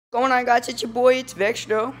Going on, guys? It's your boy, it's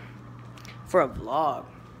Vextro, for a vlog.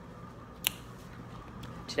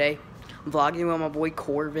 Today, I'm vlogging with my boy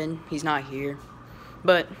Corvin. He's not here,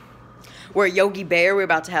 but we're at Yogi Bear. We're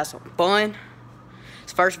about to have some fun.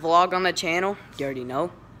 It's first vlog on the channel. You already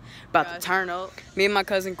know. About to turn up. Me and my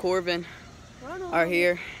cousin Corvin are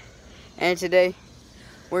here, and today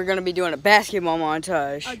we're gonna be doing a basketball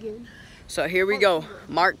montage. Again. So here we go,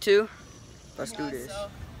 Mark 2. Let's do this. So,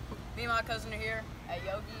 me and my cousin are here at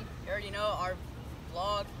Yogi. You already know our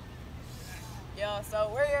vlog. Yeah, so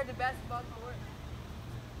we're here at the basketball court.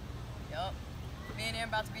 Yup. Me and him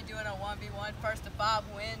about to be doing a 1v1, first to 5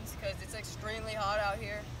 wins, because it's extremely hot out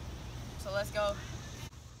here. So let's go.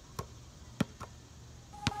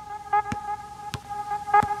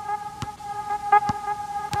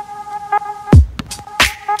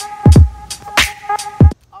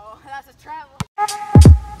 Oh, that's a travel.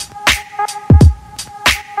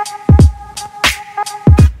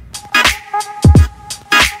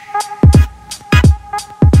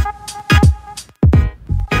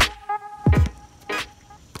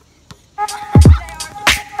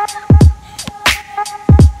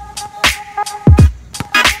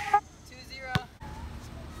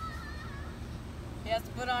 He has to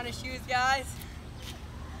put on his shoes, guys.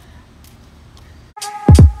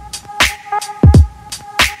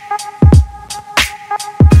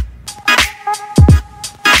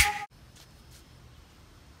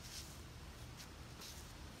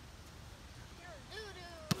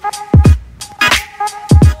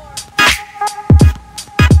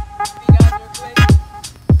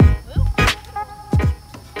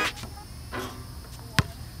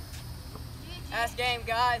 Last game,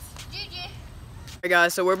 guys. Alright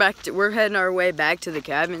guys, so we're heading our way back to the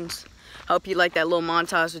cabins. Hope you like that little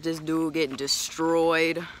montage with this dude getting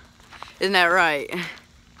destroyed. Isn't that right?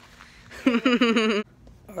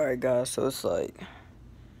 Alright guys, so it's like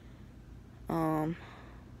I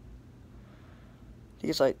think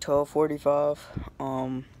it's like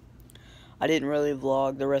 12:45. I didn't really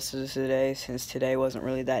vlog the rest of today since today wasn't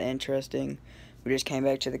really that interesting. We just came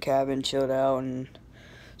back to the cabin, chilled out, and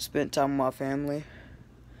spent time with my family.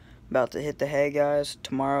 About to hit the hay, guys.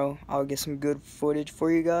 Tomorrow I'll get some good footage for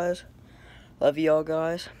you guys. Love you all,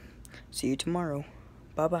 guys. See you tomorrow.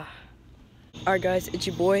 Bye bye. Alright guys, it's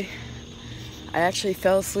your boy. I actually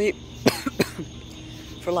fell asleep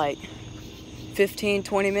for like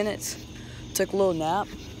 15-20 minutes. Took a little nap.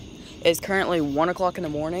 It's currently 1 o'clock in the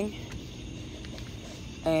morning,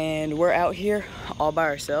 and we're out here all by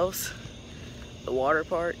ourselves. The water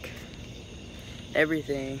park,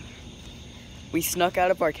 everything. We snuck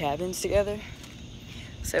out of our cabins together.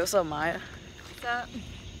 Say what's up, Maya. What's up?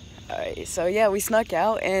 Alright, so yeah, we snuck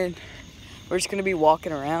out and we're just gonna be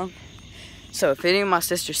walking around. So if any of my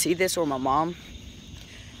sisters see this, or my mom,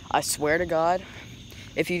 I swear to God,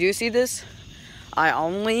 if you do see this, I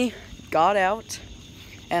only got out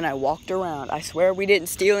and I walked around. I swear we didn't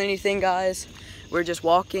steal anything, guys. We're just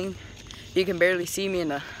walking. You can barely see me in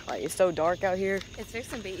the, like, it's so dark out here. It's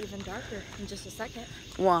fixing to be even darker in just a second.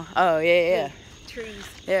 Wow. Oh, yeah. Trees.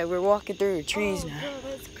 Yeah, we're walking through the trees now. Bro,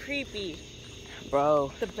 that's creepy.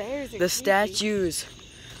 Bro. The bears are The creepy. statues.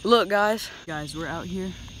 Look, guys. Guys, we're out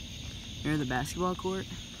here near the basketball court.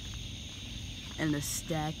 And the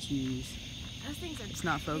statues. Those things are It's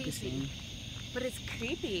not creepy. focusing. But it's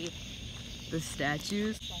creepy. The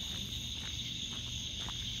statues.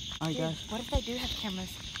 Alright, Dude, guys. what if they do have cameras?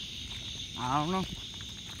 I don't know.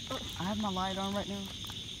 I have my light on right now.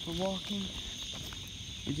 We're walking.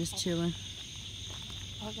 We're just chilling.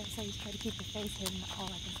 All I gotta say is try to keep the face hidden. All I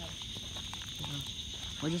can say.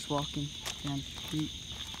 We're just walking down the street.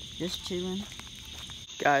 Just chilling.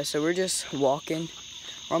 Guys, so we're just walking.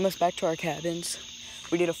 We're almost back to our cabins.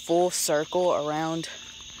 We did a full circle around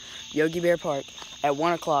Yogi Bear Park at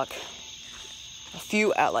 1 o'clock.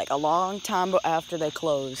 A long time after they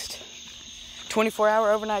closed.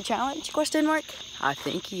 24-hour overnight challenge, question mark? I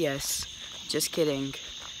think yes. Just kidding.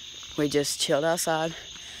 We just chilled outside,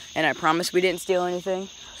 and I promise we didn't steal anything.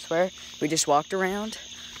 I swear. We just walked around,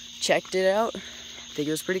 checked it out. I think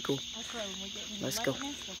it was pretty cool. Let's go.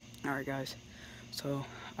 Alright guys, so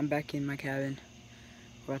I'm back in my cabin.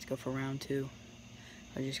 We're about to go for round 2.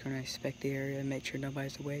 I'm just gonna inspect the area and make sure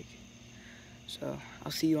nobody's awake. So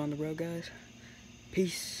I'll see you on the road, guys.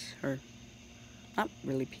 Peace. Or not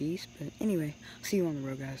really peace, but anyway, I'll see you on the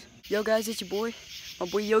road, guys. Yo guys, it's your boy. My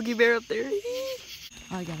boy Yogi Bear up there.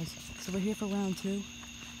 Alright guys, so we're here for round 2.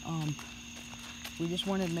 We just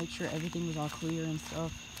wanted to make sure everything was all clear and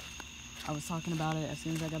stuff. I was talking about it as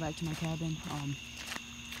soon as I got back to my cabin.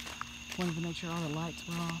 Wanted to make sure all the lights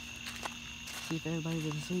were off. See if everybody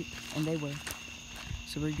was asleep, and they were.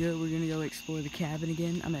 So we're good. We're gonna go explore. explore the cabin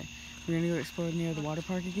again. We're gonna go explore near the water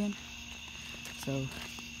park again. So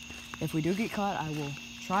if we do get caught, I will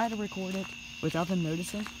try to record it without them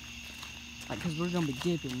noticing. Like, cause we're gonna be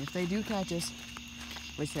dipping. If they do catch us,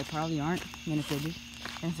 which they probably aren't, and if they do,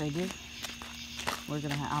 I'm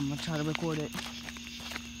gonna try to record it.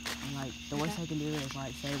 And like, the worst I can do is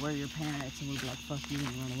like say, "Where are your parents?" and we'll be like, "Fuck you," and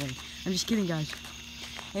run away. I'm just kidding, guys.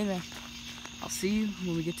 Anyway, I'll see you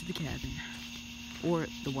when we get to the cabin. Or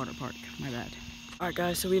the water park, my bad. Alright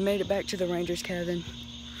guys, so we made it back to the Ranger's cabin.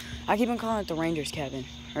 I keep on calling it the Ranger's cabin,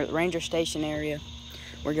 or the Ranger Station area.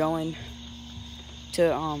 We're going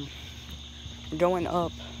to, we're going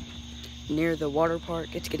up near the water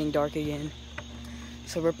park. It's getting dark again.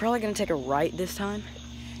 So we're probably gonna take a right this time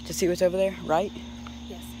to see what's over there, right?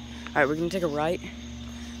 Yes. Alright, we're gonna take a right,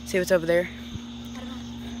 see what's over there. I don't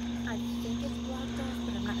know. I think it's blocked off,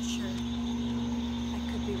 but I'm not sure.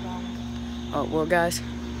 I could be wrong. Oh, well guys,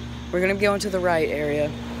 we're gonna be going to the right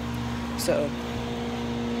area. So,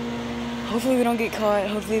 hopefully we don't get caught.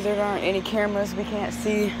 Hopefully there aren't any cameras we can't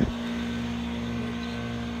see.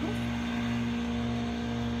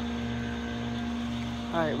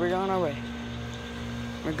 Alright, we're on our way.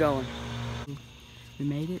 We're going. We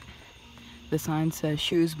made it. The sign says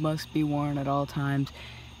shoes must be worn at all times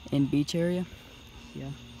in beach area.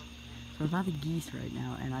 Yeah. So we're by the geese right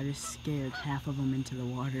now, and I just scared half of them into the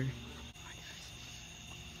water.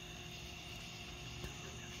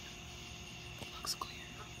 Looks clear.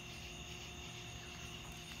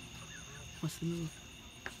 What's the move?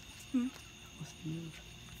 What's the move?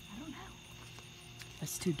 I don't know.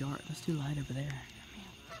 That's too dark. That's too light over there.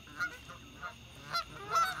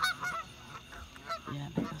 Yeah,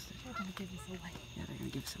 they're gonna give us away. Yeah, they're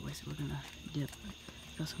gonna give us away, so we're gonna dip.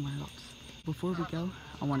 Go somewhere else. Before we go,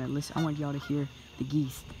 I want y'all to hear the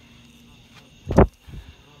geese. Oh,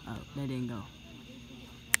 they didn't go.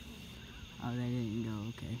 Oh, they didn't go.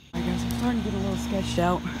 Okay. Alright guys, I'm starting to get a little sketched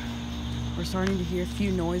out. We're starting to hear a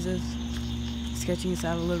few noises, sketching us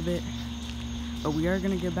out a little bit. But we are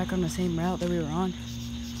gonna go back on the same route that we were on,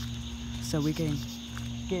 so we can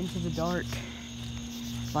get into the dark.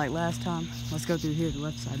 Like last time. Let's go through here, the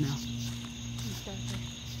left side now.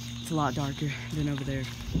 It's a lot darker than over there.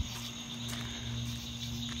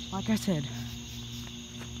 Like I said.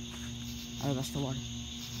 Oh, that's the water.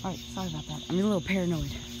 Alright, sorry about that. I'm a little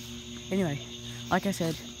paranoid. Anyway, like I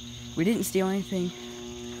said, we didn't steal anything.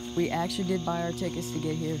 We actually did buy our tickets to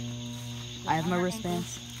get here. I have my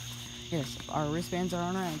wristbands. Yes, our wristbands are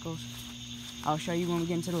on our ankles. I'll show you when we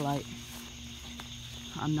get into the light.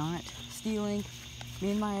 I'm not stealing. Me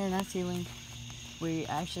and Maya are not stealing. We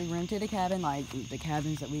actually rented a cabin, like the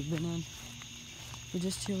cabins that we've been in. We're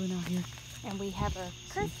just chilling out here. And we have a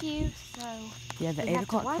curfew, so yeah, the 8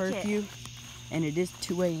 o'clock curfew, and it is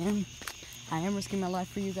 2 a.m. I am risking my life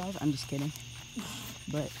for you guys. I'm just kidding.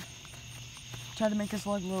 But try to make this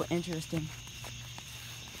vlog a little interesting.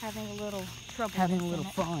 Having a little trouble. Having a little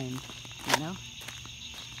fun, you know?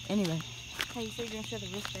 Anyway. Hey, you said you're going to show the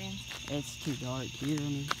wristbands. It's too dark here.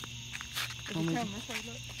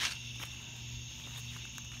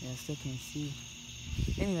 Yeah, I still can't see.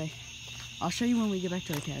 Anyway, I'll show you when we get back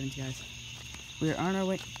to our cabins, guys. We're on our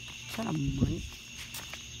way. Is that a money?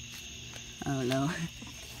 Oh no.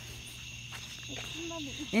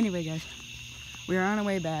 Anyway, guys, we are on our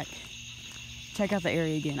way back. Check out the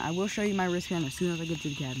area again. I will show you my wristband as soon as I get to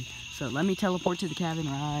the cabin. So let me teleport to the cabin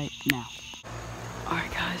right now.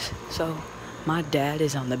 Alright guys, so my dad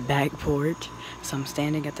is on the back porch. So I'm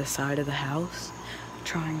standing at the side of the house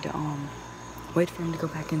trying to wait for him to go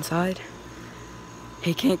back inside.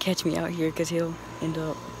 He can't catch me out here because he'll end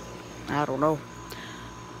up, I don't know.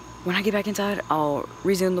 When I get back inside, I'll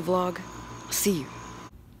resume the vlog. I'll see you.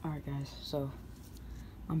 Alright guys, so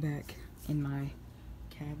I'm back in my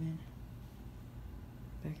cabin.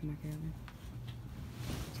 Back in my cabin.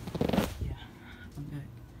 Yeah, I'm back.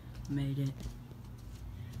 Made it.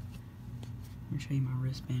 I'm gonna show you my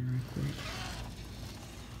wristband real quick.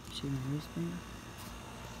 See my wristband?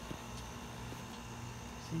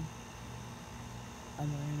 See? I'm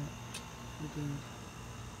wearing it. Look at it.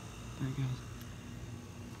 Alright guys.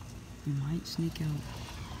 We might sneak out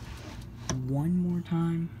one more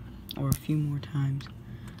time or a few more times.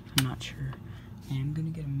 I'm not sure. And I'm gonna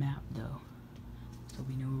get a map though, so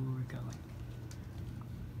we know where we're going.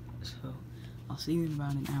 So I'll see you in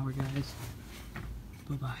about an hour, guys.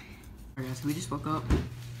 Bye bye. Alright guys, so we just woke up.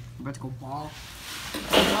 We're about to go ball.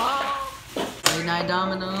 Late night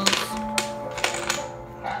dominoes.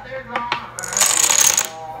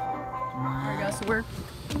 Alright guys, so we're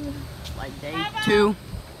like day 2.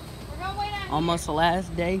 Almost the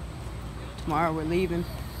last day. Tomorrow we're leaving.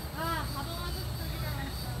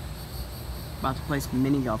 About to play some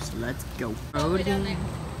mini golf, so let's go. Road again.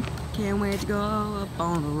 Can't wait to go up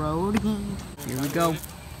on the road again. Here we go.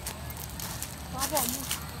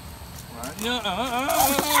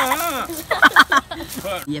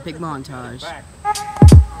 The epic montage.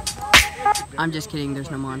 I'm just kidding,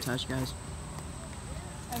 there's no montage, guys.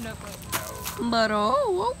 But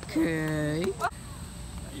oh, okay. You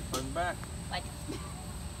put him back. Like.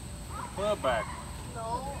 Put back.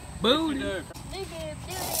 No. Booty. Do.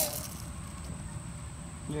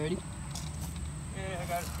 You ready? Yeah, I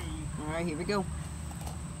got to see you. Alright, here we go.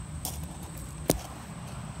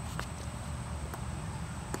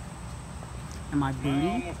 Am I I booty?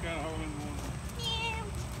 almost got a hole in one.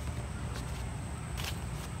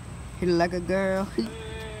 Hit it like a girl.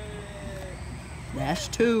 That's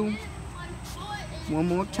two. One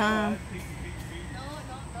more time.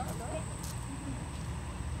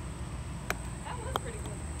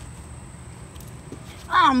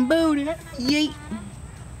 I'm booty. Yeet.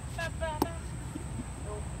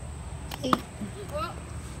 Yeet.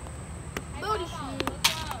 Booty.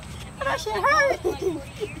 That shit hurt.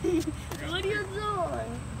 What are you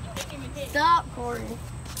doing? Stop, Corey.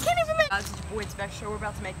 Can't even make. Guys, this is your boy, it's Vex Show. We're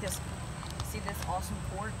about to make this. See this awesome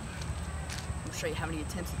court? We'll show you how many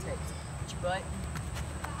attempts it takes. Put your butt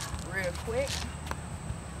real quick.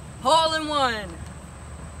 Hole in one.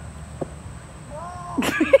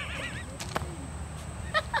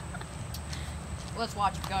 Let's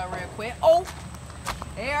watch it go real quick. Oh,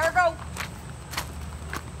 there we go.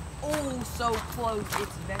 Oh, so close.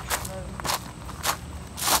 It's Vex Show.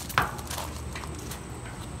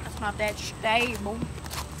 That's not that stable.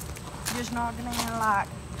 Just knocking in like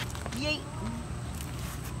yeet.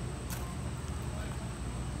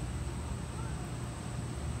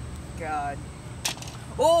 God.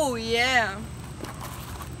 Oh yeah.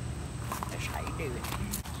 That's how you do it.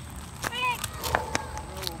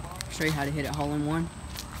 Show you how to hit it hole in one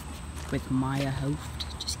with Maya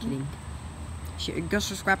Hoft. Just kidding. Go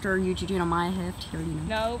subscribe to our YouTube channel, Maya Hoft. You already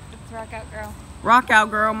know. Nope, it's Rock Out Girl. Rock Out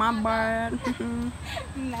Girl, my bad.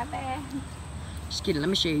 Not bad. Just kidding. Let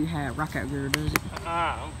me show you how Rock Out Girl does it.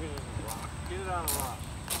 I'm feeling the rock. Get it on the rock.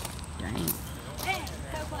 Dang. Dang,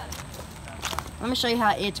 so close. Let me show you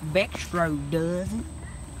how it's Vextro does it.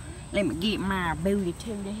 Let me get my booty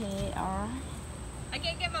to the head, alright? I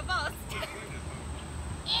can't get my boss.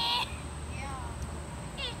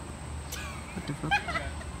 What the fuck?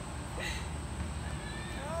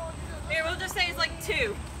 Here, we'll just say it's like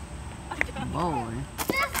 2. Boy.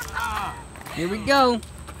 Here we go.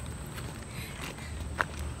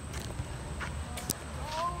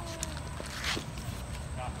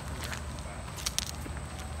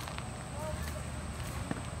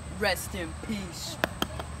 Rest in peace.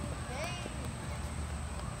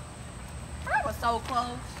 That was so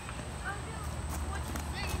close.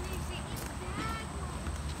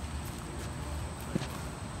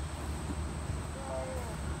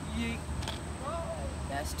 Yeet.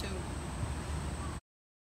 That's 2.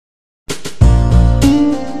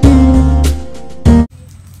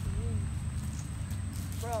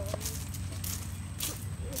 Bro.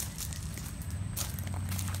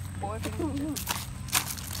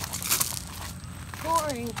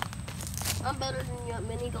 Corey, I'm better than you at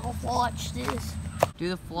mini golf. Watch this. Do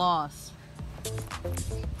the floss.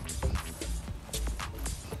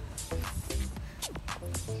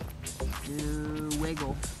 Do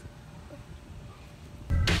wiggle.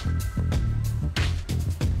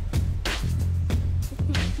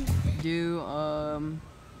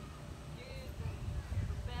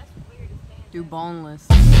 Do boneless.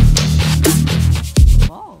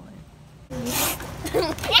 Boy.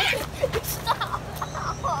 Stop!